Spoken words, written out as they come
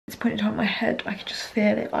point in time in my head, I could just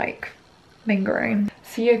feel it like lingering.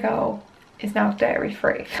 So your girl is now dairy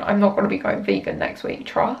free. I'm not going to be going vegan next week,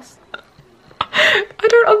 trust. I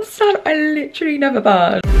don't understand. I literally never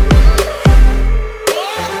burn.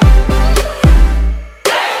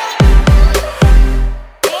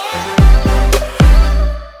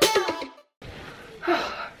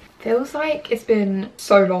 Feels like it's been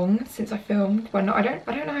so long since I filmed. When I don't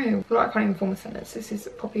know. I feel like I can't even form a sentence. This is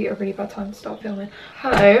probably a really bad time to start filming.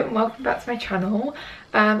 Hello and welcome back to my channel.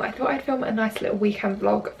 I thought I'd film a nice little weekend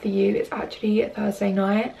vlog for you. It's actually a Thursday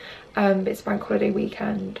night. It's bank holiday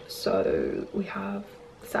weekend, so we have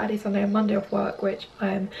Saturday, Sunday and Monday off work, which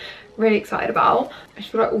I'm really excited about. I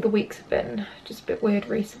just feel like all the weeks have been just a bit weird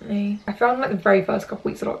recently. I found like the very first couple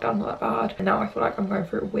weeks of lockdown not that bad, and now I feel like I'm going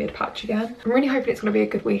through a weird patch again. I'm really hoping it's going to be a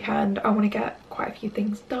good weekend. I want to get quite a few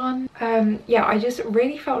things done. Yeah, I just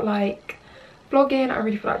really felt like vlogging. I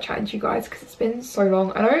really feel like chatting to you guys because it's been so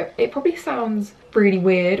long. I know it probably sounds really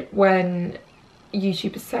weird when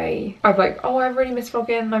YouTubers say I've like, oh, I really miss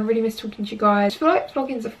vlogging, I really miss talking to you guys. I feel like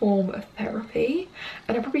vlogging is a form of therapy,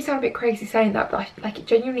 and I probably sound a bit crazy saying that, but like it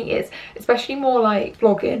genuinely is, especially more like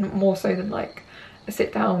vlogging more so than like a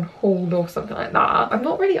sit down haul or something like that. I've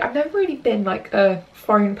never really been like a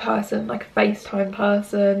phone person, like a FaceTime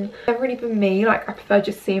person. Never really been me. Like I prefer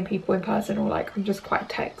just seeing people in person, or like I'm just quite a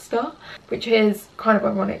texter, which is kind of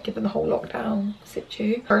ironic given the whole lockdown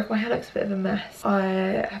situ. Or if my hair looks a bit of a mess, I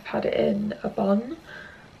have had it in a bun.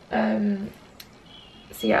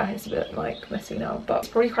 So yeah, it's a bit like messy now, but it's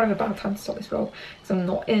probably kind of a bad time to stop this vlog because I'm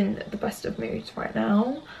not in the best of moods right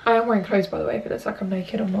now. I am wearing clothes, by the way, if it looks like I'm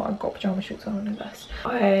naked. I'm not. I've got pyjama shorts on and a vest.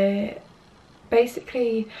 I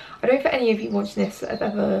don't know if any of you watching this have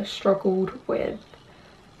ever struggled with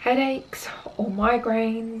headaches or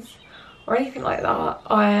migraines or anything like that.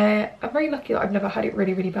 I'm very lucky that I've never had it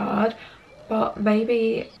really bad, but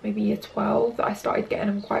maybe year 12 that I started getting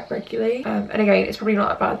them quite regularly. And again, it's probably not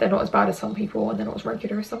that bad. They're not as bad as some people and they're not as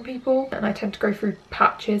regular as some people, and I tend to go through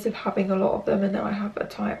patches of having a lot of them, and then I have a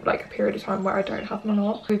period of time where I don't have them a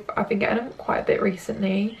lot. I've been getting them quite a bit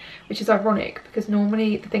recently, which is ironic because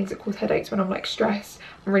normally the things that cause headaches when I'm like stressed,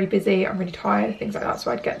 I'm really busy, I'm really tired, things like that,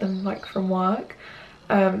 so I'd get them like from work.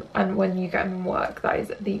 And when you get them from work, that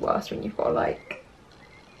is the worst when you've got like,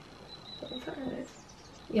 what is that?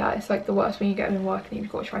 Yeah, it's like the worst when you get them in work and you've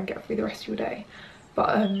got to try and get through the rest of your day.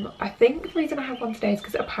 But I think the reason I have one today is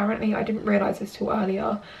because apparently, I didn't realise this till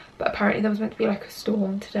earlier, but apparently there was meant to be like a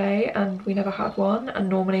storm today and we never had one, and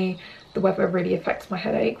normally the weather really affects my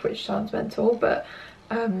headache, which sounds mental, but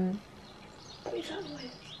what is that noise?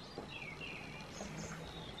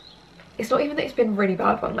 It's not even that it's been a really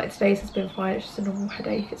bad one. Like today's has been fine, it's just a normal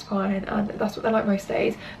headache, it's fine, and that's what they're like most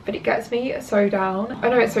days, but it gets me so down. I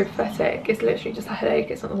know it's so pathetic, it's literally just a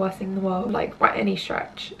headache, it's not the worst thing in the world, like by any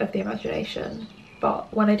stretch of the imagination.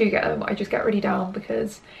 But when I do get them, I just get really down,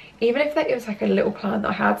 because even if it was like a little plan that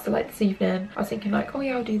I had, so like this evening I was thinking like, oh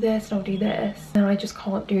yeah, I'll do this and I'll do this, and I just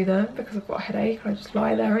can't do them because I've got a headache, and I just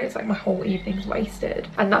lie there and it's like my whole evening's wasted.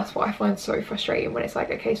 And that's what I find so frustrating, when it's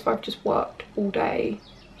like, okay, so I've just worked all day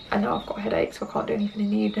and now I've got a headache, so I can't do anything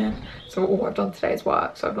in the evening, so all I've done today is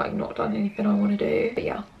work, so I've like not done anything I want to do. But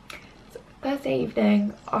yeah, so Thursday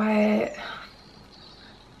evening I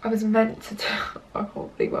was meant to do, I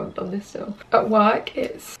can't believe I haven't done this still. At work,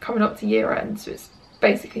 it's coming up to year end, so it's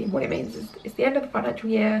basically what it means is it's the end of the financial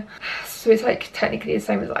year, so it's like technically the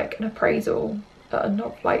same as like an appraisal,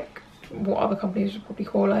 not like what other companies would probably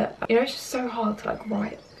call it. You know, it's just so hard to like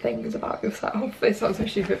write things about yourself. It sounds so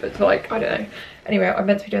stupid, but like, I don't know. Anyway, I'm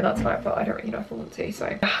meant to be doing that tonight, but I don't really know if I want to.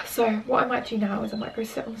 So what I might do now is I might go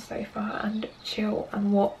sit on the sofa and chill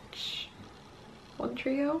and watch One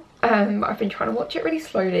Tree Hill. I've been trying to watch it really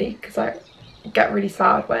slowly because I get really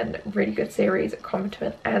sad when really good series come to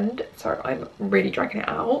an end, so I'm really dragging it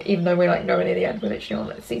out, even though we're like nowhere near the end. We're literally on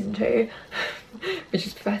like season 2, which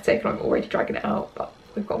is pathetic, and I'm already dragging it out, but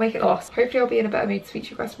we've got to make it last. Hopefully I'll be in a better mood to speak to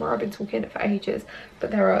you guys tomorrow. I've been talking for ages,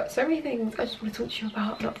 but there are so many things I just want to talk to you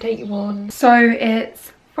about and update you on. So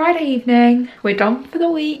it's Friday evening, we're done for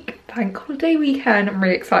the week, bank holiday weekend. I'm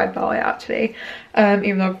really excited about it actually,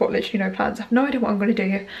 even though I've got literally no plans. I have no idea what I'm going to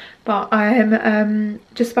do, but I'm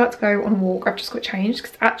just about to go on a walk. I've just got changed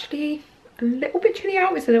because it's actually a little bit chilly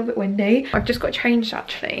out, it's a little bit windy. I've just got changed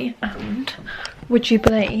actually, and would you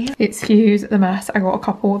believe, excuse the mess, I got a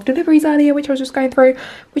couple of deliveries earlier which I was just going through.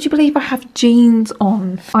 Would you believe I have jeans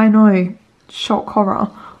on? I know, shock horror.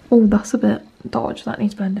 Oh, that's a bit dodge, that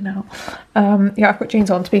needs blending out. Yeah, I've got jeans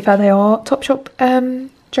on. To be fair, they are Topshop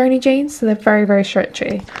journey jeans, so they're very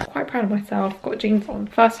stretchy. I'm quite proud of myself. I've got jeans on.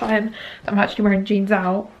 First time that I'm actually wearing jeans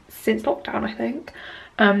out since lockdown, I think.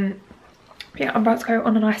 But yeah, I'm about to go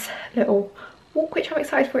on a nice little walk, which I'm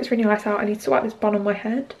excited for. It's really nice out. I need to sort out this bun on my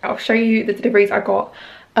head. I'll show you the deliveries I got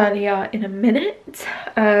earlier in a minute.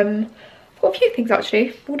 I've got a few things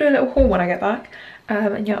actually. We'll do a little haul when I get back.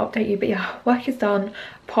 And yeah, I'll update you. But yeah, work is done.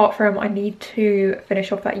 Apart from I need to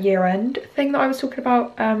finish off that year end thing that I was talking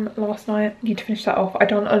about last night. I need to finish that off. I've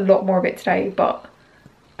done a lot more of it today, but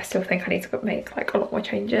I still think I need to make like a lot more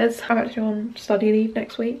changes. I'm actually on study leave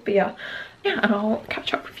next week, but yeah, and I'll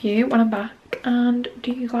catch up with you when I'm back and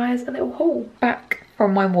do you guys a little haul. Back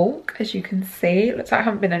from my walk, as you can see. It looks like I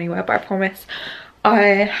haven't been anywhere, but I promise I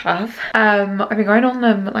have. I've been going on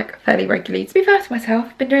them like fairly regularly. To be fair to myself,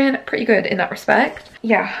 I've been doing pretty good in that respect.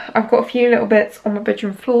 Yeah, I've got a few little bits on my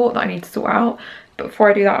bedroom floor that I need to sort out, but before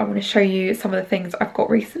I do that I want to show you some of the things I've got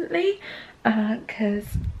recently, because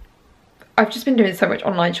I've just been doing so much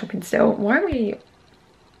online shopping still. Why are we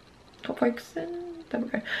not focusing? There we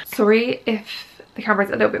go. Sorry if the camera's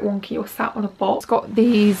a little bit wonky or sat on a box. It's got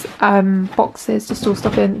these boxes to store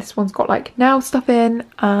stuff in. This one's got like nail stuff in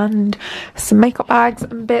and some makeup bags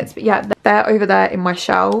and bits, but yeah, they're over there in my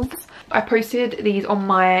shelves. I posted these on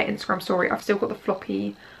my Instagram story. I've still got the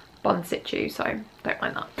floppy bun situ, so don't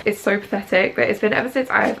mind that. It's so pathetic, but it's been ever since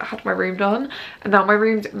I've had my room done, and now my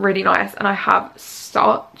room's really nice and I have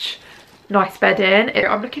such nice bedding.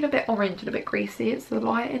 I'm looking a bit orange and a bit greasy. It's the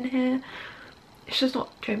light in here. It's just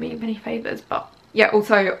not doing me many favours, but yeah,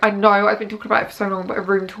 also I know I've been talking about it for so long, but a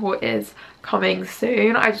room tour is coming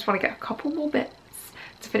soon. I just want to get a couple more bits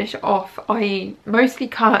to finish it off, i.e. mostly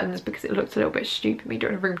curtains, because it looks a little bit stupid me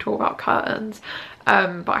doing a room tour about curtains,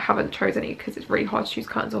 but I haven't chosen any because it's really hard to choose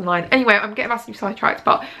curtains online. Anyway, I'm getting massively sidetracked,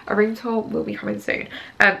 but a room tour will be coming soon.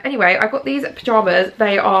 Anyway, I got these pyjamas.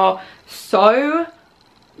 They are so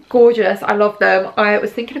gorgeous. I love them. I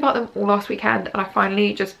was thinking about them all last weekend and I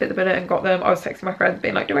finally just bit the bullet and got them. I was texting my friends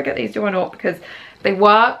being like, do I get these, do I not? Because they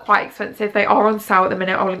were quite expensive. They are on sale at the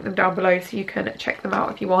minute. I'll link them down below so you can check them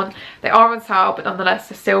out if you want. They are on sale, but nonetheless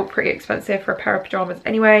they're still pretty expensive for a pair of pyjamas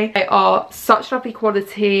anyway. They are such lovely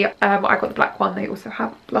quality. I got the black one. They also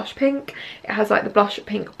have blush pink. It has like the blush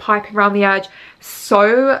pink piping around the edge.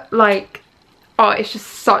 So like, oh, it's just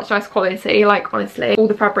such nice quality. Like honestly, all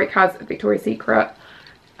the fabric has Victoria's Secret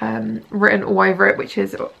written all over it, which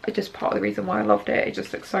is just part of the reason why I loved it. It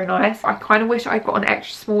just looks so nice. I kind of wish I got an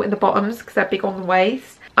extra small in the bottoms because they're big on the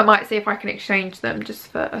waist. I might see if I can exchange them just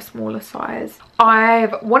for a smaller size.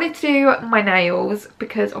 I've wanted to do my nails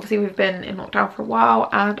because obviously we've been in lockdown for a while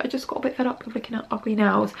and I just got a bit fed up with looking at ugly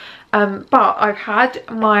nails. But I've had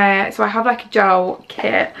my, so I have like a gel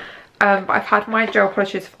kit. But I've had my gel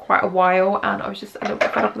polishes for quite a while and I was just a little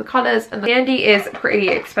bit fed up with the colours, and the D&D is pretty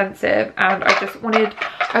expensive and I just wanted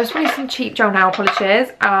some cheap gel nail polishes.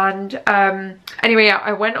 And anyway, yeah,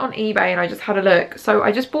 I went on eBay and I just had a look. So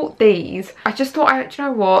I just bought these. I just thought, do you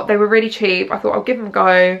know what, they were really cheap. I thought I'll give them a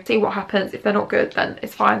go, see what happens. If they're not good then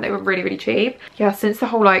it's fine. They were really, really cheap. Yeah, since the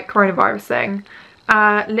whole like coronavirus thing,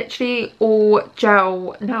 literally all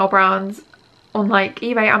gel nail brands on like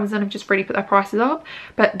eBay, Amazon have just really put their prices up,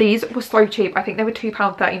 but these were so cheap. I think they were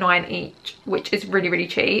 £2.39 each, which is really, really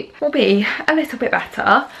cheap. Will be a little bit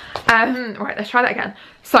better. Right, let's try that again.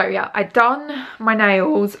 So yeah, I'd done my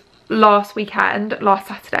nails last weekend, last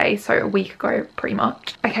Saturday, so a week ago pretty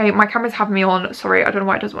much. Okay, my camera's having me on, sorry, I don't know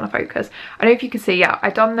why it doesn't want to focus. I don't know if you can see, yeah,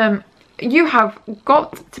 I'd done them. You have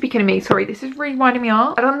got to be kidding me. Sorry, this is really winding me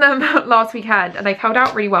up. I done them last weekend and they've held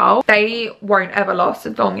out really well. They won't ever last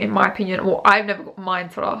as long in my opinion. Well, I've never got mine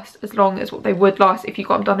to last as long as what they would last if you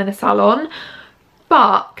got them done in a salon.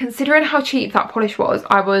 But considering how cheap that polish was,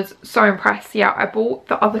 I was so impressed. Yeah, I bought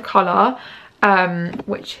the other colour,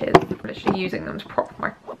 which is, I'm literally using them to prop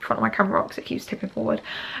my front of my camera because it keeps tipping forward.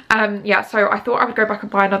 Yeah, so I thought I would go back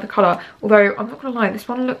and buy another colour, although I'm not gonna lie, this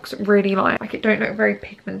one looks really like it don't look very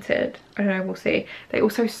pigmented. I don't know, we'll see. They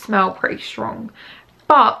also smell pretty strong,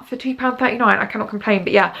 but for £2.39 I cannot complain.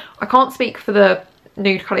 But yeah, I can't speak for the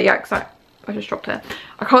nude colour yet because I just dropped it.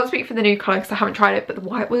 I can't speak for the nude colour because I haven't tried it, but the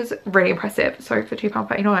white was really impressive. So for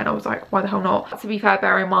 £2.39 I was like, why the hell not? To be fair,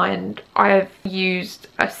 bear in mind I have used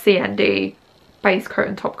a CND base coat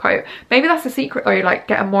and top coat. Maybe that's the secret though, like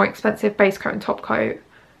get a more expensive base coat and top coat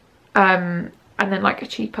and then like a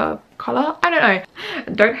cheaper colour. I don't know,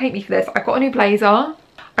 and don't hate me for this. I got a new blazer. I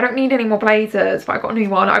don't need any more blazers, but I got a new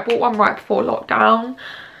one. I bought one right before lockdown.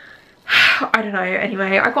 I don't know,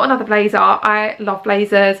 anyway, I got another blazer. I love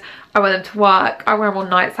blazers. I wear them to work, I wear them on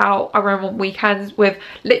nights out, I wear them on weekends with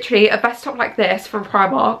literally a vest top like this from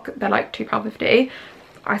Primark. They're like £2.50.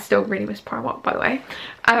 I still really miss Primark, by the way.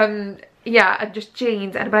 Yeah, and just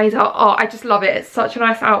jeans and a blazer. Oh, I just love it. It's such a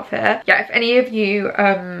nice outfit. Yeah, if any of you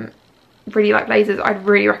really like blazers, I'd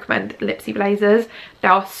really recommend Lipsy blazers. They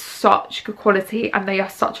are such good quality and they are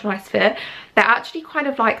such a nice fit. They're actually kind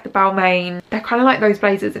of like the Balmain, they're kind of like those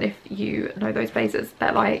blazers, and if you know those blazers,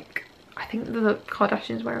 they're like, I think the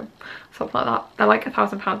Kardashians wear them, something like that. They're like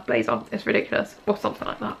 £1,000 blazer. It's ridiculous, or something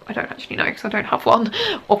like that. I don't actually know because I don't have one,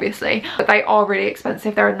 obviously. But they are really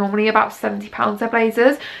expensive. They're normally about £70, their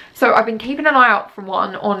blazers. So I've been keeping an eye out for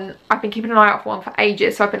one for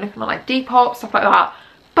ages. So I've been looking at like Depop, stuff like that.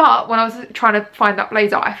 But when I was trying to find that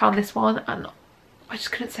blazer, I found this one and I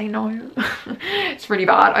just couldn't say no. It's really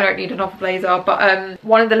bad. I don't need another blazer. But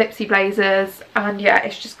one of the Lipsy blazers, and yeah,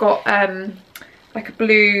 it's just got like a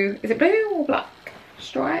blue, is it blue or black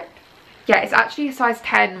stripe? Yeah, it's actually a size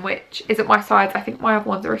 10, which isn't my size. I think my other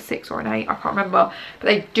ones are a 6 or an 8, I can't remember, but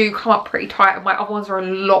they do come up pretty tight, and my other ones are a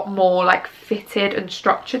lot more like fitted and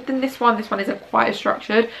structured than this one. This one isn't quite as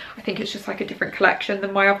structured. I think it's just like a different collection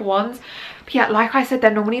than my other ones. But yeah, like I said,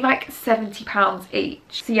 they're normally like £70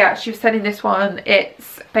 each. So yeah, she was selling this one.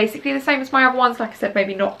 It's basically the same as my other ones, like I said,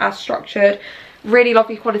 maybe not as structured. Really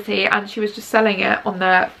lovely quality, and she was just selling it on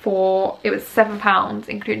there for, it was £7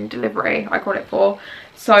 including delivery I got it for.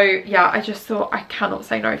 So yeah, I just thought I cannot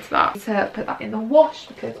say no to that. To put that in the wash,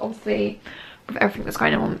 because obviously with everything that's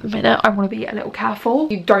going on at the minute, I want to be a little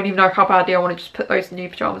careful. You don't even know how badly I want to just put those new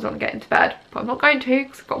pyjamas on and get into bed, but I'm not going to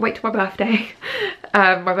because I've got to wait till my birthday.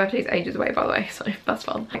 My birthday's ages away, by the way, so that's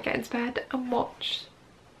fun. I get into bed and watch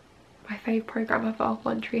my fave programme ever,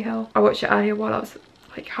 One Tree Hill. I watched it earlier while I was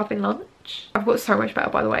like having lunch. I've got so much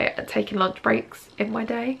better, by the way, at taking lunch breaks in my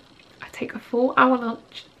day. I take a 4-hour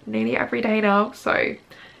lunch nearly every day now, so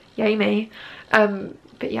yay me.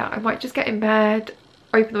 But yeah, I might just get in bed,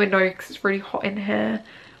 open the window because it's really hot in here,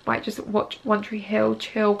 might just watch One Tree Hill,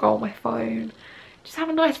 chill, go on my phone, just have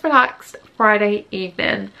a nice relaxed Friday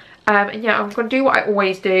evening. And yeah, I'm gonna do what I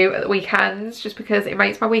always do at the weekends, just because it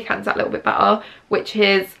makes my weekends that little bit better, which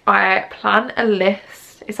is I plan a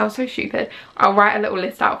list. It sounds so stupid. I'll write a little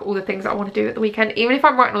list out of all the things that I want to do at the weekend. Even if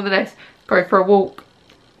I'm writing on the list, go for a walk,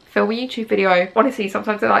 film a YouTube video. Honestly,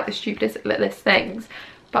 sometimes I like the stupidest littlest things,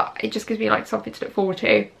 but it just gives me like something to look forward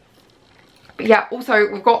to. But yeah,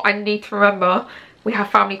 also I need to remember, we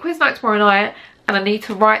have family quiz night tomorrow night, and I need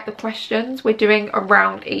to write the questions. We're doing a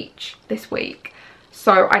round each this week,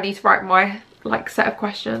 so I need to write my like set of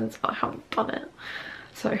questions. I haven't done it,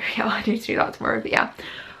 so yeah, I need to do that tomorrow. But yeah,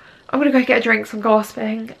 I'm gonna go get a drink, some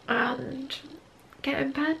gasping, and get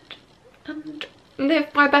in bed and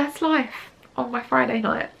live my best life on my Friday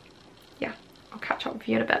night. Yeah, I'll catch up with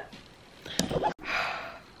you in a bit.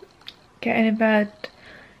 Getting in bed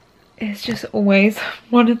is just always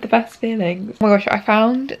one of the best feelings. Oh my gosh, I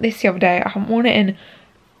found this the other day. I haven't worn it in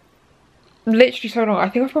literally so long. I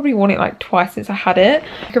think I've probably worn it like twice since I had it.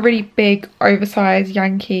 Like a really big oversized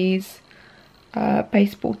Yankees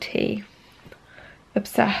baseball tee.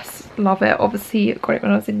 Obsessed, love it. Obviously got it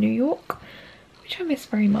when I was in New York, which I miss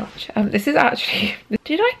very much. This is actually,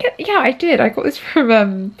 did I get, yeah I did, I got this from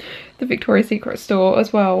the Victoria's Secret store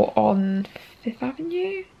as well on 5th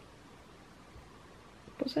Avenue,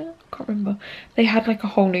 was it? I can't remember. They had like a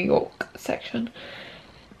whole New York section.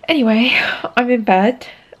 Anyway, I'm in bed,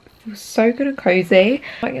 feels so good and cozy.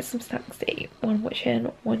 Might get some snacks to eat while I'm watching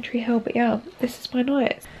One Tree Hill, but yeah, this is my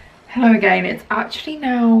night. Hello again. It's actually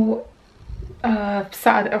now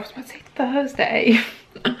Saturday. I was about to say Thursday.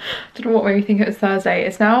 I don't know what made me think it was Thursday.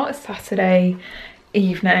 It's now Saturday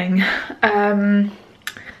evening. The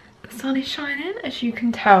sun is shining, as you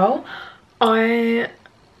can tell. I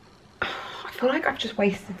feel like I've just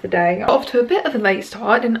wasted the day. Off to a bit of a late start.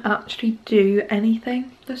 I didn't actually do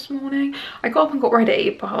anything this morning. I got up and got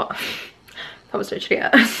ready, but that was literally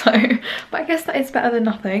it. So, but I guess that is better than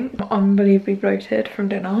nothing. I'm unbelievably bloated from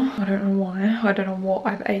dinner. I don't know why. I don't know what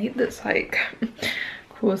I've ate that's like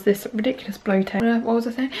caused this ridiculous bloating. What was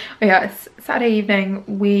I saying? Oh yeah, it's Saturday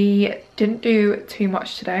evening. We didn't do too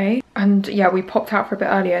much today. And yeah, we popped out for a bit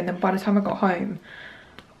earlier, and then by the time I got home,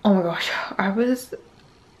 oh my gosh, I was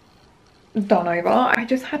done over. I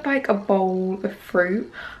just had like a bowl of fruit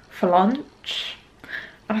for lunch.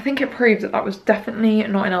 I think it proves that that was definitely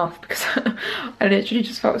not enough, because I literally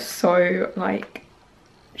just felt so like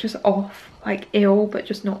just off, like ill, but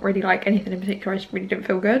just not really like anything in particular. I just really didn't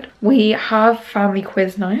feel good. We have family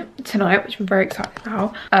quiz night tonight, which I'm very excited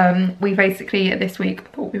about. We basically this week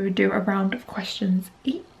thought we would do a round of questions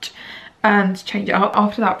each and change it up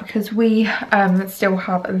after that, because we still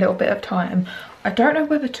have a little bit of time. I don't know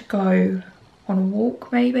whether to go on a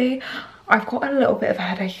walk maybe. I've got a little bit of a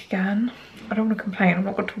headache again. I don't want to complain, I'm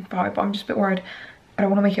not going to talk about it, but I'm just a bit worried. I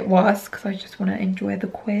don't want to make it worse because I just want to enjoy the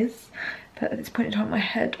quiz. But at this point in time in my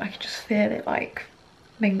head, I can just feel it like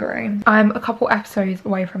lingering. I'm a couple episodes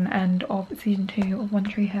away from the end of season 2 of One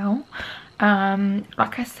Tree Hill.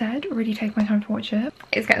 Like I said, really take my time to watch it.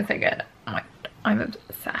 It's getting so good. I'm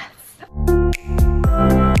obsessed.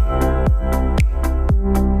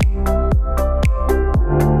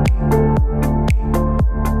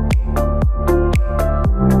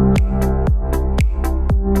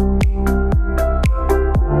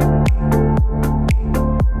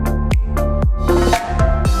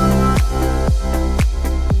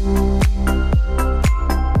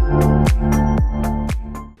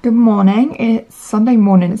 Good morning, it's Sunday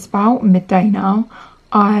morning, it's about midday now.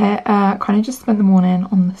 I kind of just spent the morning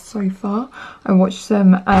on the sofa. I watched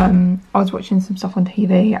some, I was watching some stuff on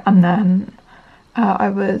TV, and then I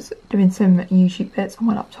was doing some YouTube bits on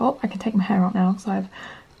my laptop. I can take my hair out now because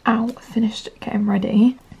I've finished getting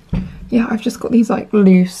ready. Yeah, I've just got these like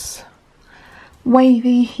loose,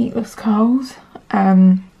 wavy, heatless curls,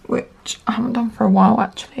 which I haven't done for a while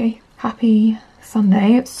actually. Happy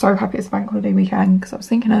Sunday. So happy it's a bank holiday weekend, because I was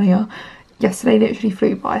thinking earlier, yesterday literally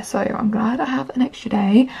flew by, so I'm glad I have an extra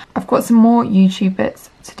day. I've got some more YouTube bits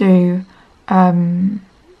to do.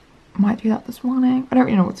 Might do that this morning. I don't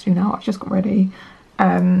really know what to do now. I've just got ready.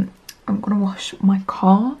 I'm gonna wash my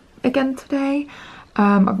car again today.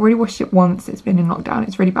 I've already washed it once. It's been in lockdown.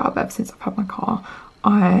 It's really bad, but ever since I've had my car,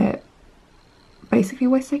 I basically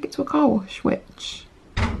always take it to a car wash, which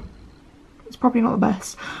it's probably not the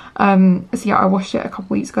best. So yeah, I washed it a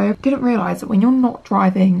couple weeks ago. Didn't realise that when you're not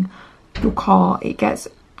driving your car, it gets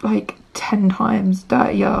like 10 times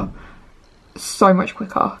dirtier so much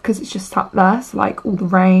quicker, because it's just sat there. So like all the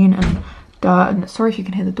rain and dirt, and sorry if you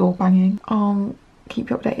can hear the door banging. I'll keep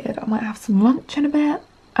you updated. I might have some lunch in a bit.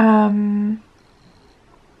 Yeah,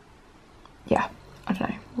 I don't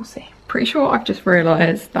know, we'll see. Pretty sure I've just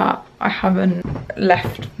realised that I haven't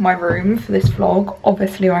left my room for this vlog.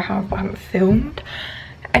 Obviously I have, but I haven't filmed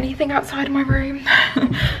anything outside of my room.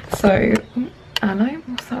 So, hello,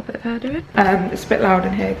 what's that bit of hair doing? It's a bit loud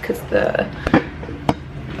in here because the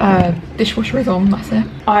dishwasher is on, that's it.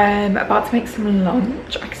 I'm about to make some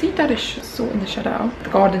lunch. I can see Dad is sorting the shed out. The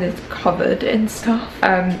garden is covered in stuff.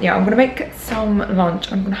 Yeah, I'm gonna make some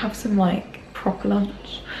lunch. I'm gonna have some like proper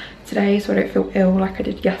lunch today, so I don't feel ill like I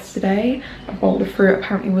did yesterday. A bowl of fruit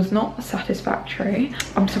apparently was not satisfactory.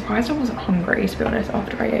 I'm surprised I wasn't hungry, to be honest,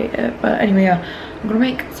 after I ate it. But anyway, yeah, I'm gonna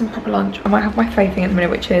make some proper lunch. I might have my favourite thing at the minute,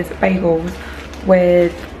 which is bagels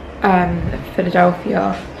with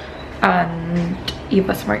Philadelphia and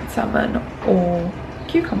either smoked salmon or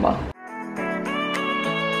cucumber.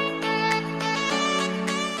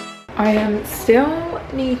 I still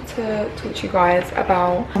need to talk to you guys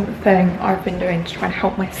about something I've been doing to try and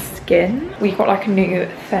help my skin. We got like a new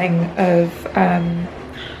thing of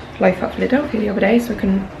low fat Philadelphia the other day, so I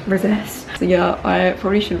couldn't resist. So yeah, I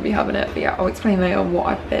probably shouldn't be having it, but yeah, I'll explain later what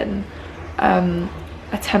I've been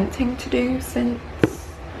attempting to do since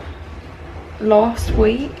last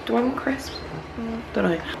week. Do I want crisps? Don't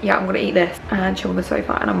know. Yeah, I'm gonna eat this and chill on the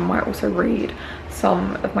sofa, and I might also read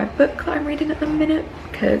some of my book that I'm reading at the minute,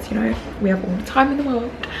 because you know we have all the time in the world.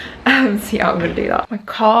 So yeah, I'm gonna do that. My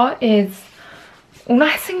car is all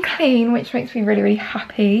nice and clean, which makes me really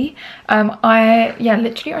happy. I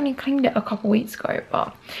literally only cleaned it a couple weeks ago,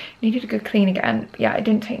 but needed a good clean again. But yeah, it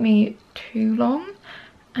didn't take me too long.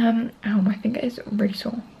 Ow, my finger is really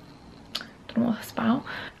sore. Don't know what that's about.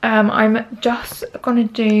 I'm just gonna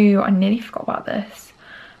do, I nearly forgot about this.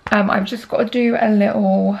 I've just got to do a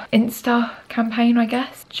little Insta campaign, I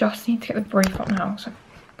guess. Just need to get the brief up now, so I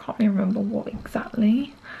can't really remember what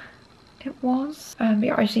exactly it was. But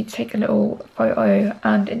yeah, I just need to take a little photo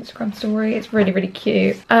and Instagram story. It's really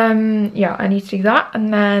cute. Yeah, I need to do that,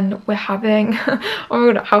 and then we're having oh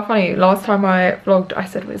my god, how funny, last time I vlogged I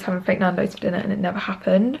said we was having fake Nando's for dinner and it never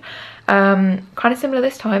happened. Kind of similar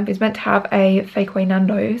this time. We was meant to have a fake away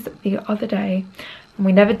Nando's the other day and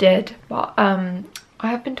we never did, but I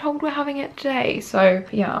have been told we're having it today, so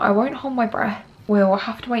yeah, I won't hold my breath. We'll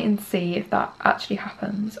have to wait and see if that actually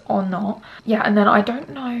happens or not. Yeah, and then I don't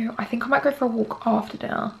know, I think I might go for a walk after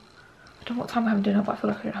dinner. I don't know what time we're having dinner, but I feel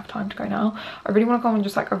like I don't have time to go now. I really want to go on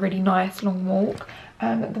just like a really nice long walk.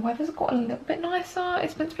 The weather's got a little bit nicer.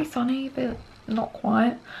 It's meant to be sunny, but not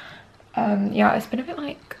quite. Yeah, it's been a bit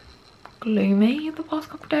like gloomy the past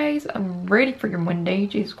couple of days and really freaking windy.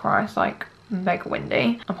 Jesus Christ, like mega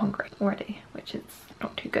windy. I'm hungry already, which is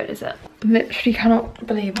not too good, is it? Literally cannot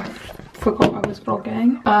believe I forgot I was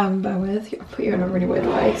vlogging. Bear with, I put you in a really weird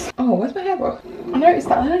place. Oh, where's my hairbrush? I noticed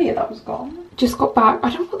that earlier that was gone. just got back. I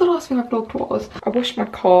don't know what the last thing I vlogged was. I washed my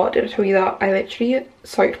car. Did I tell you that? I literally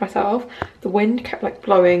soaked myself. The wind kept like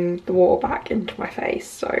blowing the water back into my face,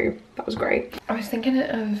 so that was great. I was thinking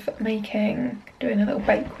of doing a little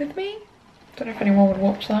bake with me. Don't know if anyone would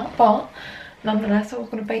watch that, but nonetheless I was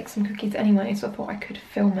going to bake some cookies anyway, so I thought I could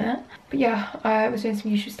film it. But yeah, I was doing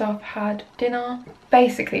some YouTube stuff, had dinner.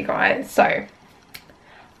 Basically guys, so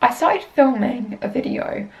I started filming a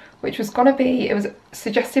video which was gonna be, it was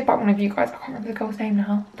suggested by one of you guys. I can't remember the girl's name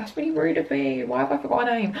now. That's really rude of me. Why have I forgot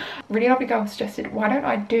her name? Really lovely girl suggested, why don't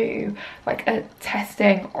I do like a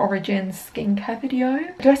testing Origins skincare video?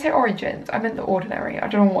 Did I say Origins? I meant The Ordinary. I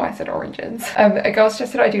don't know why I said Origins. A girl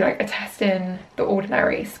suggested I do like a testing The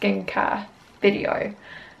Ordinary skincare video. And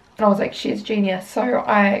I was like, she is genius. So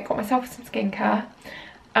I got myself some skincare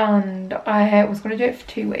and I was going to do it for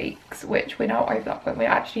 2 weeks, which we're now over that point. We're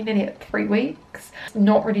actually nearly at 3 weeks.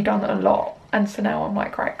 Not really done a lot, and so now I'm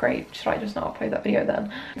like, right, great, should I just not upload that video then?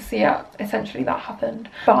 So yeah, essentially that happened.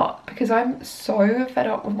 But because I'm so fed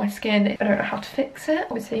up with my skin, I don't know how to fix it,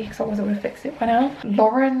 obviously, because I was able to fix it by now.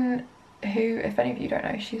 Lauren, who, if any of you don't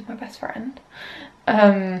know, she's my best friend.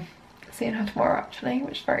 Seeing her tomorrow actually,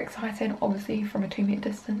 which is very exciting, obviously from a 2-meter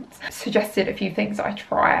distance, suggested a few things that I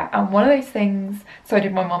try, and one of those things, so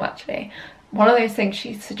did my mum actually, one of those things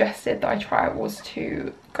she suggested that I try was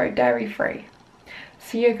to go dairy free.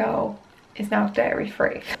 So your girl is now dairy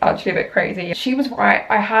free. Actually a bit crazy. She was right.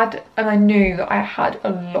 I knew that I had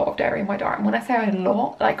a lot of dairy in my diet, and when I say a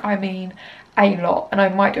lot, like I mean a lot, and I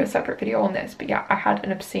might do a separate video on this, but yeah, I had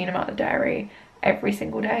an obscene amount of dairy every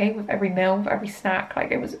single day, with every meal, with every snack.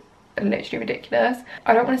 Like, it was literally ridiculous.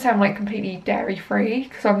 I don't want to say I'm like completely dairy free,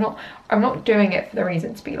 because I'm not doing it for the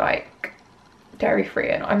reason to be like dairy free,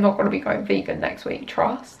 and I'm not going to be going vegan next week,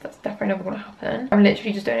 trust. That's definitely never going to happen. I'm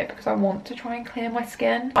literally just doing it because I want to try and clear my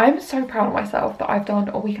skin. I'm so proud of myself that I've done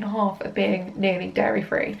a week and a half of being nearly dairy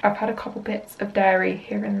free. I've had a couple bits of dairy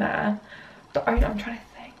here and there, but I'm trying to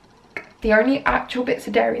think. The only actual bits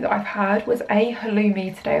of dairy that I've had was a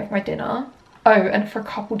halloumi today of my dinner. Oh, and for a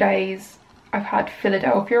couple days I've had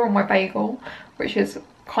Philadelphia on my bagel, which is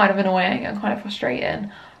kind of annoying and kind of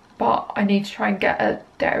frustrating, but I need to try and get a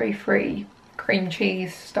dairy-free cream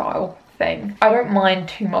cheese style thing. I don't mind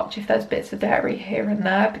too much if there's bits of dairy here and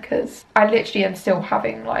there, because I literally am still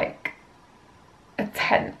having like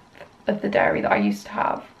 1/10 of the dairy that I used to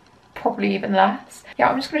have, probably even less. Yeah,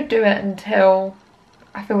 I'm just going to do it until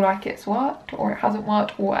I feel like it's worked or it hasn't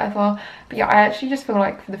worked or whatever. But yeah, I actually just feel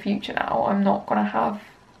like for the future now, I'm not going to have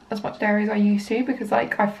as much dairy as I used to, because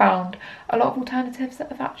like I found a lot of alternatives that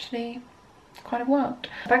have actually kind of worked.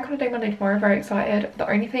 Bank holiday Monday tomorrow, very excited. The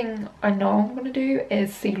only thing I know I'm going to do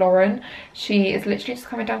is see Lauren. She is literally just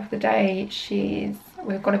coming down for the day.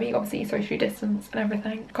 We're going to be obviously socially distanced and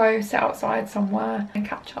everything. Go sit outside somewhere and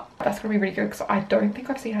catch up. That's going to be really good, because I don't think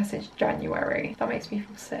I've seen her since January. That makes me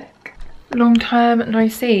feel sick. Long time no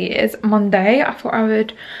see. It's Monday. I thought I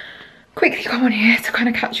would quickly come on here to kind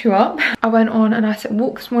of catch you up. I went on a nice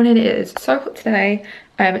walk this morning. It is so hot today.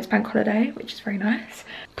 It's bank holiday, which is very nice.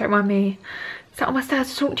 Don't mind me sat on my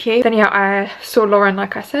stairs to talk to you. Then yeah, I saw Lauren,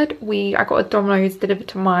 like I said. I got a Domino's delivered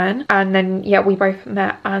to mine, and then yeah, we both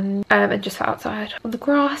met and just sat outside on the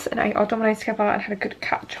grass and ate our Domino's together and had a good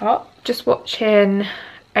catch up. Just watching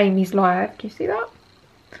Amy's live. Do you see that?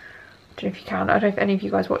 I don't know if you can. I don't know if any of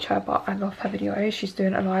you guys watch her, but I love her videos. She's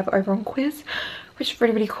doing a live over on Quiz, which is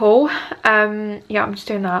really, really cool. Yeah, I'm just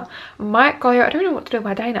doing that. I might go, I don't know what to do with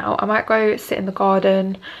my day now. I might go sit in the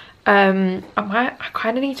garden. I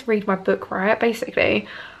kind of need to read my book, right? Basically,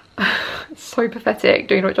 it's so pathetic,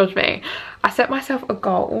 do not judge me. I set myself a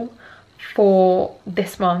goal for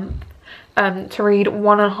this month to read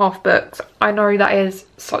 1.5 books. I know that is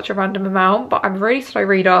such a random amount, but I'm a really slow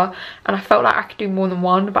reader, and I felt like I could do more than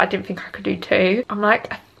 1, but I didn't think I could do 2. I'm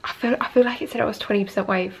like, I feel like it said I was 20%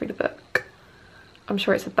 way through the book. I'm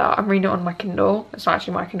sure it said that. I'm reading it on my Kindle. It's not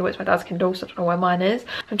actually my Kindle, it's my dad's Kindle, so I don't know where mine is.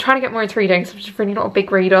 I'm trying to get more into reading, so I'm just really not a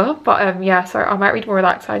big reader, but yeah, so I might read more of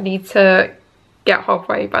that, because I need to get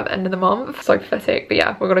halfway by the end of the month. So pathetic, but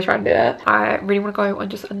yeah, we're gonna try and do it. I really want to go on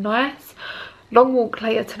just a nice long walk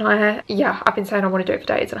later tonight. Yeah, I've been saying I want to do it for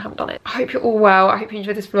days and I haven't done it. I hope you're all well. I hope you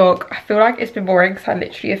enjoyed this vlog. I feel like it's been boring because I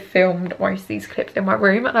literally have filmed most of these clips in my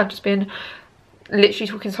room, and I've just been literally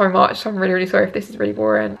talking so much, so I'm really, really sorry if this is really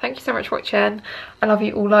boring. Thank you so much for watching. I love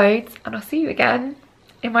you all loads, and I'll see you again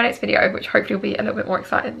in my next video, which hopefully will be a little bit more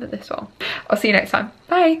exciting than this one. I'll see you next time.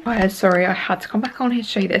 Bye. Sorry, I had to come back on here to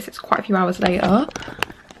show you this. It's quite a few hours later.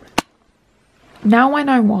 Now I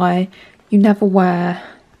know why you never wear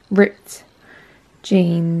ripped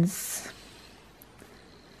jeans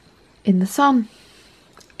in the sun.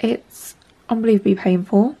 It's unbelievably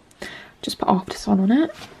painful. just put after sun on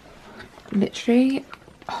it. Literally,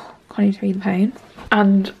 oh, can't even tell you the pain.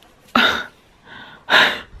 And I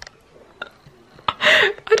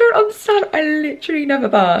don't understand, I literally never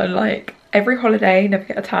burn. Like every holiday, never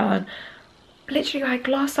get a tan. Literally, like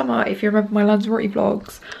last summer, if you remember my Lanzarote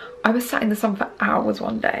vlogs, I was sat in the sun for hours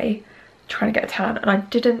one day trying to get a tan, and I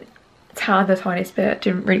didn't tan the tiniest bit,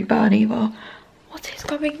 didn't really burn either. What is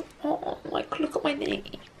going on? Like, look at my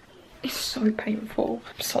knee. It's so painful.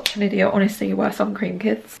 I'm such an idiot. Honestly, wear sun cream,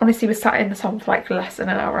 kids. Honestly, we sat in the sun for like less than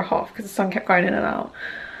an hour and a half because the sun kept going in and out.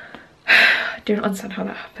 I don't understand how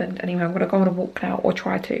that happened. Anyway, I'm gonna go on a walk now, or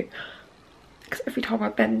try to, because every time I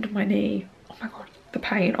bend my knee, oh my god, the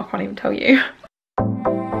pain, I can't even tell you.